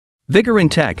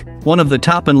Vigorun Tech, one of the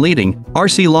top and leading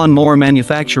RC lawnmower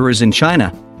manufacturers in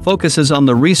China, focuses on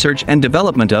the research and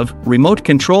development of remote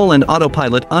control and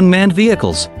autopilot unmanned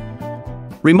vehicles.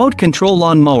 Remote control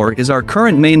lawnmower is our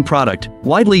current main product,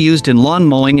 widely used in lawn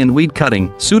mowing and weed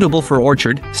cutting, suitable for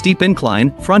orchard, steep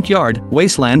incline, front yard,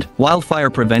 wasteland, wildfire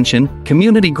prevention,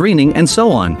 community greening and so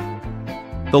on.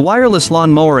 The wireless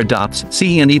lawnmower adopts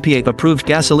CE and EPA-approved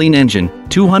gasoline engine,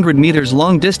 200 meters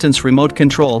long-distance remote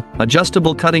control,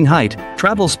 adjustable cutting height,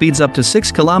 travel speeds up to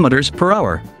 6 kilometers per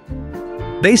hour.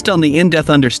 Based on the in-depth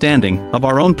understanding of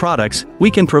our own products, we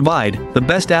can provide the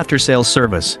best after-sales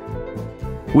service.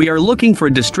 We are looking for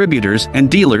distributors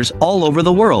and dealers all over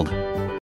the world.